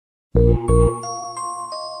Creep on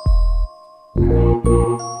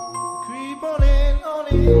in, on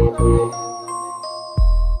in, on in.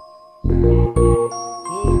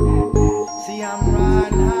 See, I'm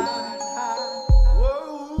riding high, high.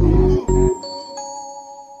 Whoa.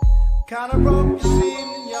 Kinda broke the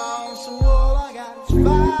ceiling, y'all. So all I got is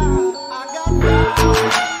fire. I got fire.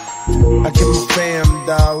 I get my fam,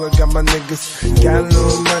 dawg. I got my niggas. Got a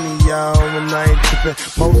little money, y'all. And I ain't trippin'.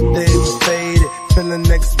 Most days are faded. Feeling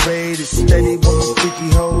X-rated. Steady with my freaky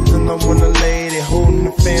hoes. And I want a lady. Holding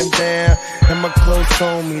the fam down. And my clothes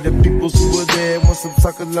on me. The peoples who were there want some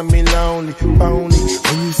suckers, love me lonely. Phony.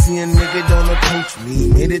 When you see a nigga, don't approach me.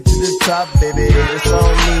 Made it to the top, baby. It's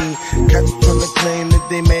all me. Catch tryna claim that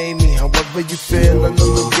they made me. However you feel, I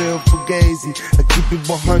know the real fugazi. I keep it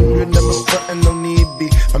 100, never frontin', no need be.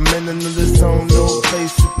 I'm in another zone, no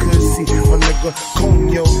place you could see. My nigga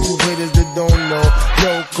Conyo, two haters that don't know.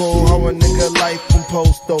 Yoko, how a nigga life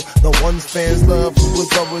composed though. The ones fans love, who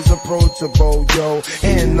was always approachable, yo.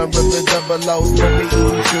 And I'm really double O, smoking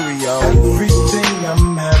eating Cheerio. Everything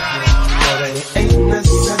I'm having, no, they ain't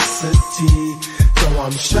necessity. Though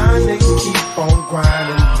I'm shining, keep on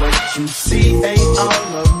grinding. What you see ain't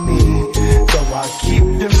all of me. Though I keep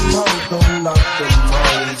them hoes, don't lock them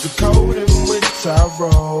hoes. The code in which I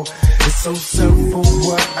roll, it's so simple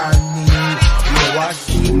what I need. You know I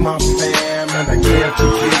keep my fam and I can't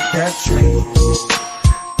forget that tree.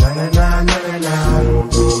 Na na na na na na.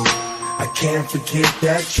 I can't forget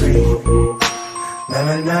that tree. Na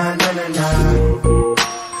na na na na na.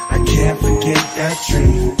 I can't forget that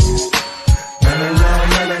tree. Na na na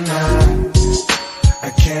na na na. I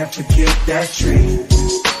can't forget that tree.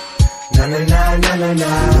 Na na na na na na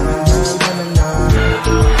na na.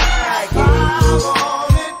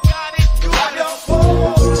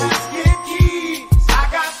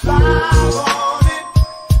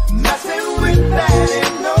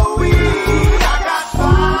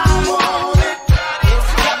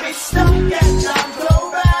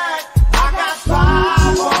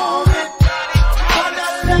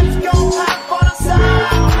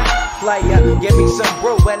 Give me some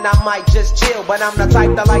brew and I might just chill. But I'm the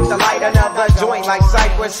type that like to light another joint like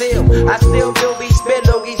Cypress Hill. I still do be spit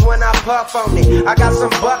loogies when I puff on it. I got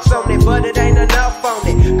some bucks on it, but it ain't enough on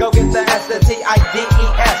it. Go get the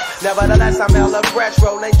S-T-I-D-E-S. Nevertheless, I'm hella fresh,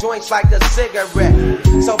 rolling joints like a cigarette.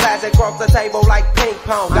 So pass it across the table like ping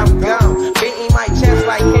pong. I'm gone, beating my chest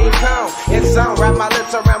like King Kong. It's on, wrap my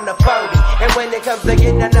lips around the 40. And when it comes to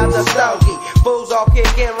getting another stogie, fools all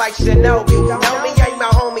kick in like Shinobi. Know me ain't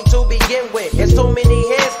my homie to begin with. It's too many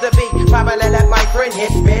hands to be. Probably let my friend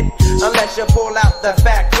hit bit. Unless you pull out the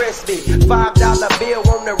fat crispy $5 bill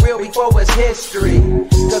on the real before it's history.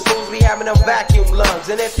 Cause fools be having them vacuum lungs.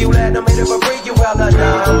 And if you let them hit it for free, you hella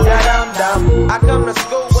dumb. I come to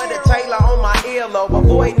school with a Taylor on my earlobe.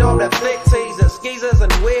 Avoiding all the flick teasers, skeezers,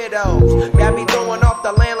 and weirdos. Got me throwing off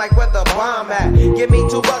the land like where the bomb at. Give me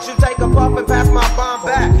 $2, you take a puff and pass my bomb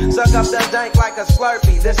back. Suck up the dank like a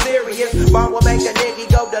Slurpee. The serious bomb will make a nigga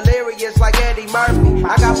go delirious like Eddie Murphy.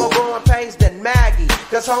 I got more growing pains than Maggie.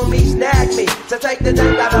 Cause homies snagged me to take the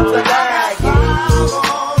dank out of the bag.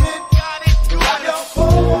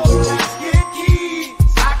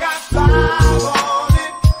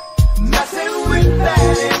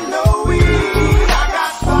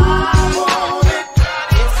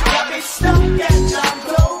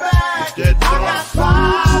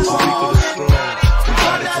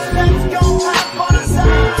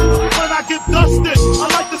 Dusted. I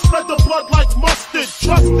like to spread the blood like mustard.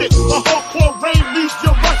 Trust it, the hardcore rain leaves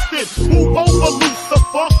you rusted. Move over,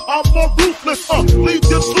 Lucifer, I'm more ruthless. Leave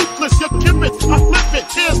you toothless, you give it, I flip it.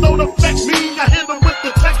 Tears don't affect me, I hit them with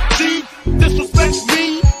the tech G. Disrespect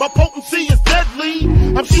me, my potency is deadly.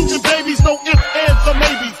 I'm shooting babies, no ifs, ands, or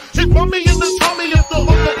maybes. Hit mommy in the tummy if the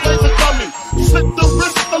hooker plays a dummy. Slit the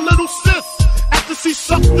wrist, a little sis. After she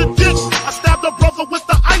sucked the dick, I stabbed her brother with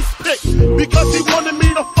the ice pick. Because he wanted me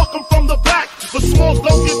to fuck him from the back. But smalls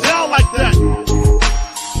don't get down like that.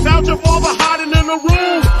 Found your father hiding in a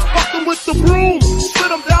room. Fucked him with the broom. Spit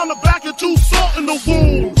him down the back and threw salt in the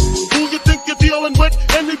wound. Who you think you're dealing with?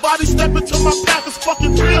 Anybody step into my path is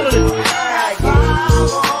fucking feeling it.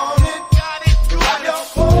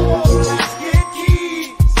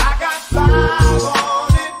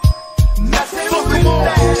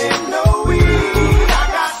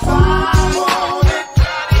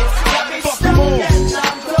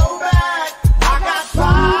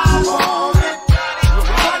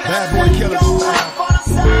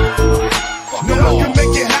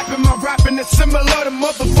 Similar to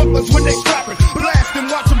motherfuckers when they strapping, blasting,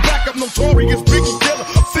 watch them back up. Notorious, Biggie Killer,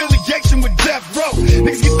 feel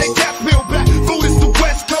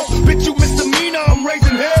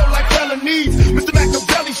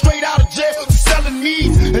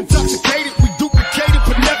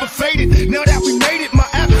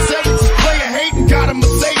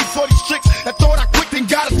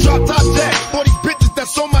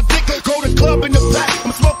on my dick, go to club in the back.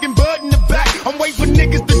 I'm smoking bud in the back. I'm waiting for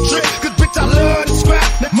niggas to trip, cause bitch I love to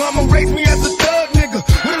scrap. Mama raised me as a thug nigga.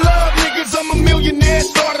 With love niggas, I'm a millionaire,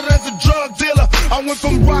 started as a drug dealer. I went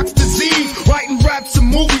from rocks to Z's, writing raps and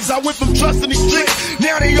movies. I went from trusting these tricks,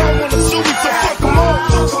 now they all wanna sue me, so fuck them all,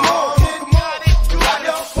 fuck them all.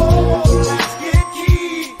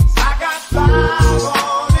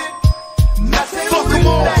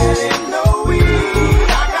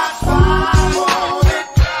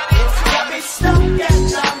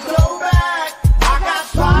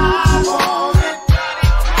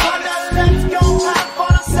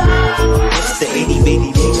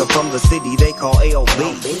 From the city they call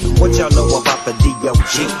AOB. What y'all know about the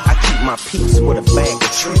DOG? I keep my peeps with a bag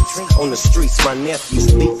of treats. On the streets, my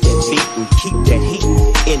nephews beat and beat and keep that heat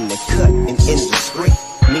in the cut and in the street.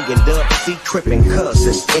 Me and Dub C tripping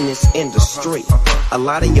cousins in this industry. A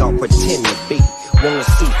lot of y'all pretend to be, wanna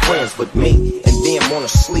see friends with me, and then wanna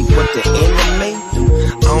sleep with the enemy.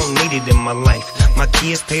 I don't need it in my life. My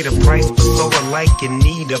kids pay the price, but so alike in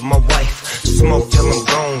need of my wife. Smoke till I'm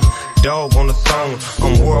gone. Dog on the throne,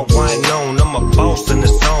 I'm worldwide known, I'm a boss in the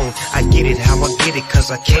zone. I get it how I get it, cause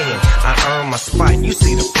I can. I earn my spot, you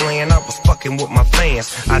see the plan, I was fucking with my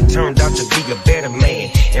fans. I turned out to be a better man.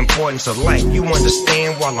 Importance of life, you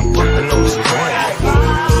understand while I'm pumping on this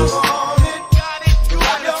brand.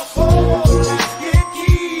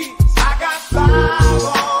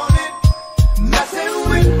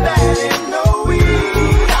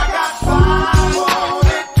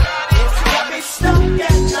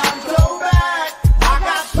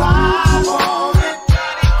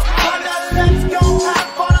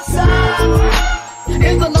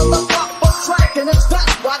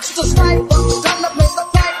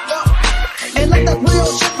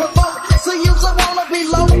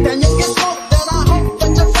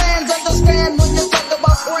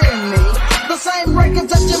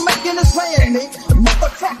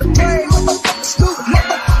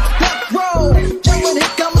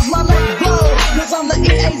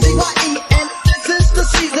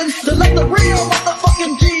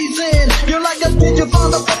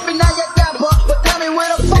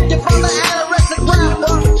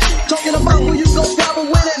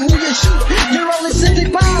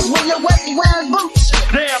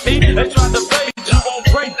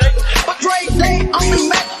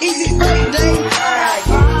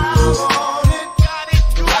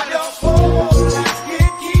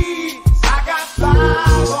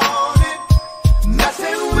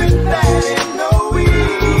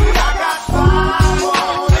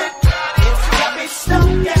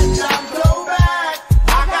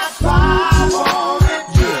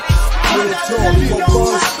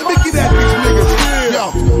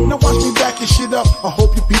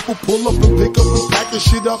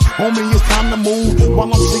 Homie, it's time to move.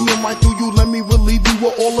 While I'm singing right through you, let me relieve you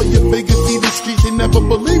with all of your figures. See the streets, they never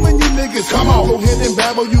believe in you niggas. Come on, go ahead and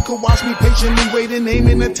babble. You can watch me patiently wait and aim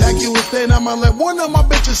and attack you. Instead, I'ma let one of my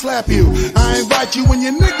bitches slap you. I invite you and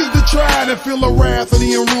your niggas to try to feel the wrath of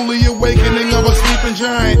the unruly awakening of a sleeping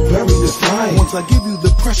giant. Very defiant. Once I give you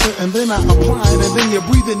the pressure and then I apply it, and then you're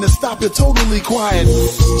breathing to stop, you're totally quiet.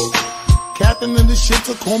 Captain of the ship,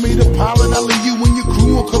 so call me the pilot. I'll leave you when your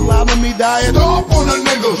crew will collide and me die. Stop on a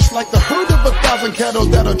nigga. Just like the herd of 1,000 cattle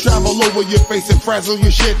that'll travel over your face and frazzle your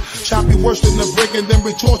shit. Chop you worse than the brick and then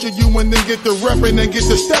we torture you and then get the reppin' and get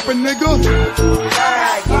the steppin', nigga.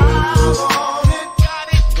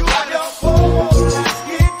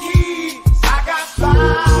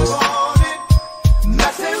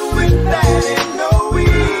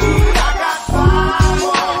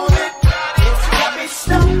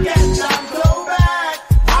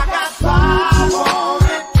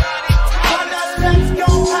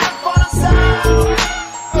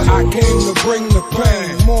 Bring the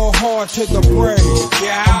pain, more hard to the brain.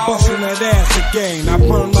 I'm busting that ass again. I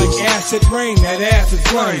burn like acid rain, that ass is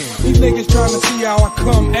rain. These niggas trying to see how I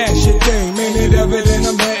come at your game. Ain't it evident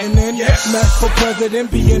I'm heading in? Smash for president,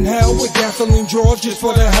 be in hell with gasoline drawers just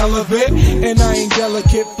for the hell of it. And I ain't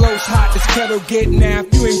delicate, flows hot as kettle get. Now if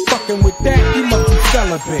you ain't fucking with that, you must be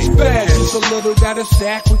celibate. Bad, just a little, got a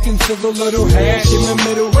sack, we can sizzle a little hash in the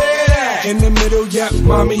middle. Where that? In the middle, yep.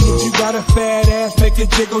 Mommy, if you got a fat ass, make it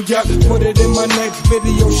jiggle, yep. Put it in my next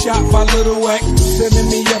video shot by Little X. Sending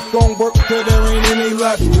me up, gon' work till there ain't any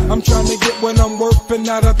left. I'm trying to get what I'm worth and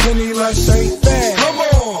not a penny less. Ain't bad, come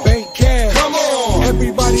on, bank cash, come on.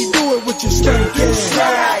 Everybody do it with your stank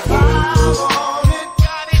ass.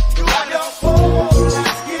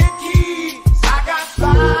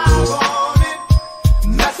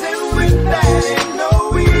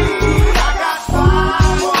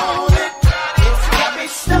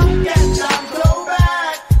 Stuck and I'm so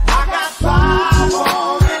bad. I got 5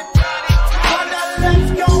 on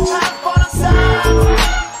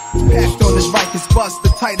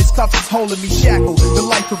cuffs is holding me shackled. The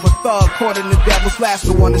life of a thug caught in the devil's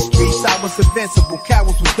lasso. On the streets I was invincible.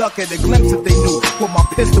 Cowards would duck at a glimpse if they knew what my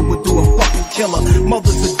pistol would do. A fucking killer.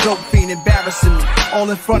 Mother's a dope fiend embarrassing me. All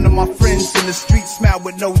in front of my friends in the street, smiled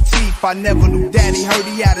with no teeth. I never knew daddy. Heard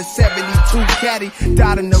he had a 72 caddy.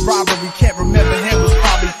 Died in the robbery. Can't remember him, was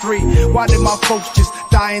probably 3. Why did my folks just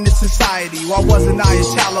die in this society? Why wasn't I a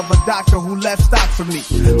child of a doctor who left stock for me?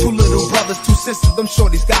 2 little brothers, 2 sisters, them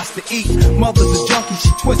shorties got to eat. Mother's a junkie,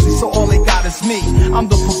 she twisted, so all they got is me. I'm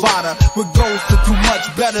the provider with goals to do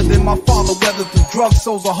much better than my father, whether through drugs,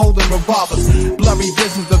 souls, or holding revolvers. Blurry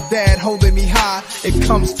visions of dad holding me high. It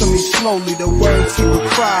comes to me slowly, the words he would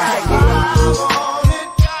cry.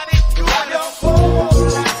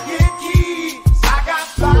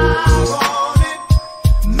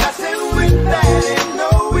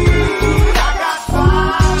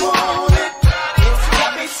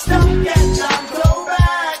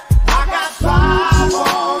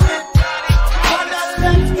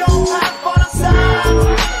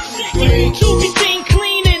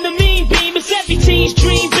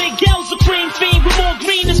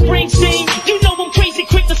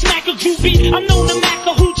 I'm known to Mac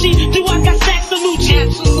a hoochie. Do I got stacks of Lucci?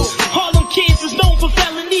 Harlem kids is known for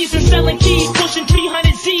felonies and selling keys, pushing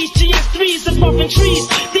 300 Z's, GS3s and puffing trees.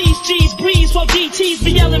 These G's breeze while DTs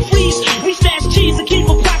be yelling freeze. We stash cheese and keep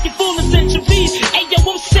a pocket full of centuries. Hey yo,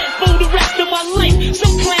 I'm set for the rest of my life.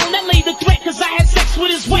 Some clown that laid the threat cause I had sex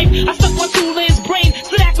with his wife. I stuck my tool in his brain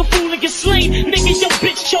so that I could fool and get slain. Nigga, your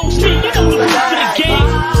bitch chose me. You know who lose to the game.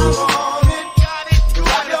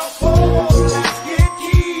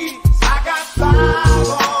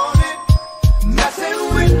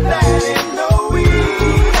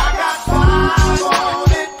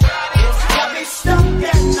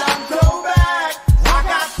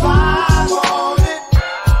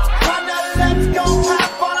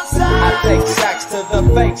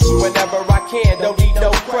 Whenever I can, don't need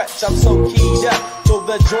no crutch, I'm so keyed up till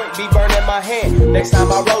the joint be burning my hand. Next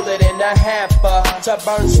time I roll it in a hamper to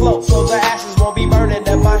burn slow, so the ashes won't be burning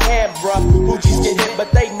in my hand, bruh. Hoochies get hit,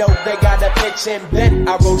 but they know they got a pitch and bent.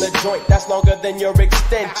 I roll a joint that's longer than your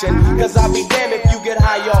extension, cause I'll be damned if you get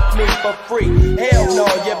high off me for free. Hell no,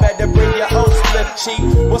 you better bring your own split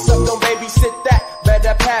cheek. What's up, don't babysit that?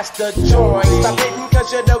 Better pass the joint. Stop hitting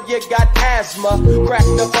cause you know you got asthma. Crack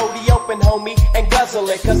the 40 open, homie, and guzzle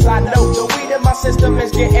it, cause I know the weed in my system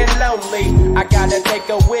is getting lonely. I gotta take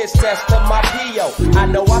a whiz test to my P.O. I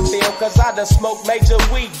know I feel cause I done smoked major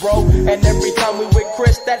weed, bro. And every time we with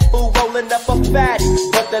Chris, that fool rolling up a fatty.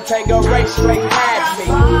 But the Tango Ray straight had me.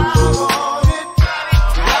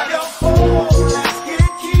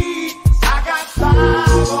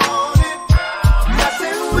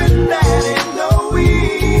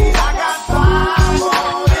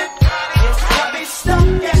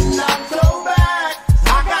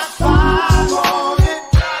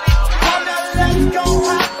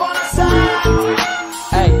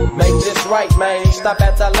 Right, man, stop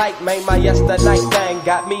at the light, man. My yesterday thing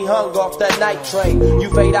got me hung off the night train. You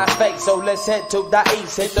fade, I fake, so let's head to the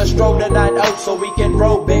east. Hit the stroll to 9-0 so we can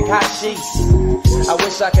roll big hot sheets. I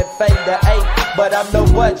wish I could fade the 8, but I'm no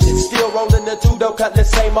budget. Still rolling the 2 though, cut the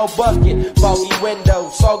same old bucket. Foggy window,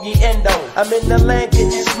 soggy endo. I'm in the land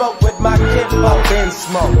getting smoke with my kinfolk. Been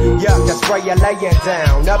smoke, yuck, I spray you, lay it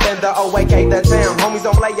down. Up in the OAK, the town. Homies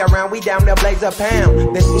don't play around, we down there blaze a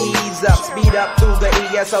pound. Then ease up, speed up through the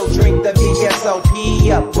ESO, drink the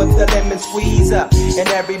VSOP up with the lemon squeeze up. And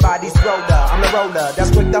everybody's roller, I'm the roller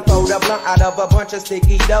that's quick to fold a blunt out of a bunch of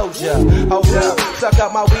sticky doja. Hold up, suck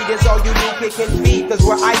up my weed, it's all you need, kicking feet. Cause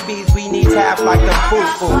we're IBs, we need to have like the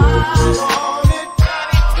foo-foo.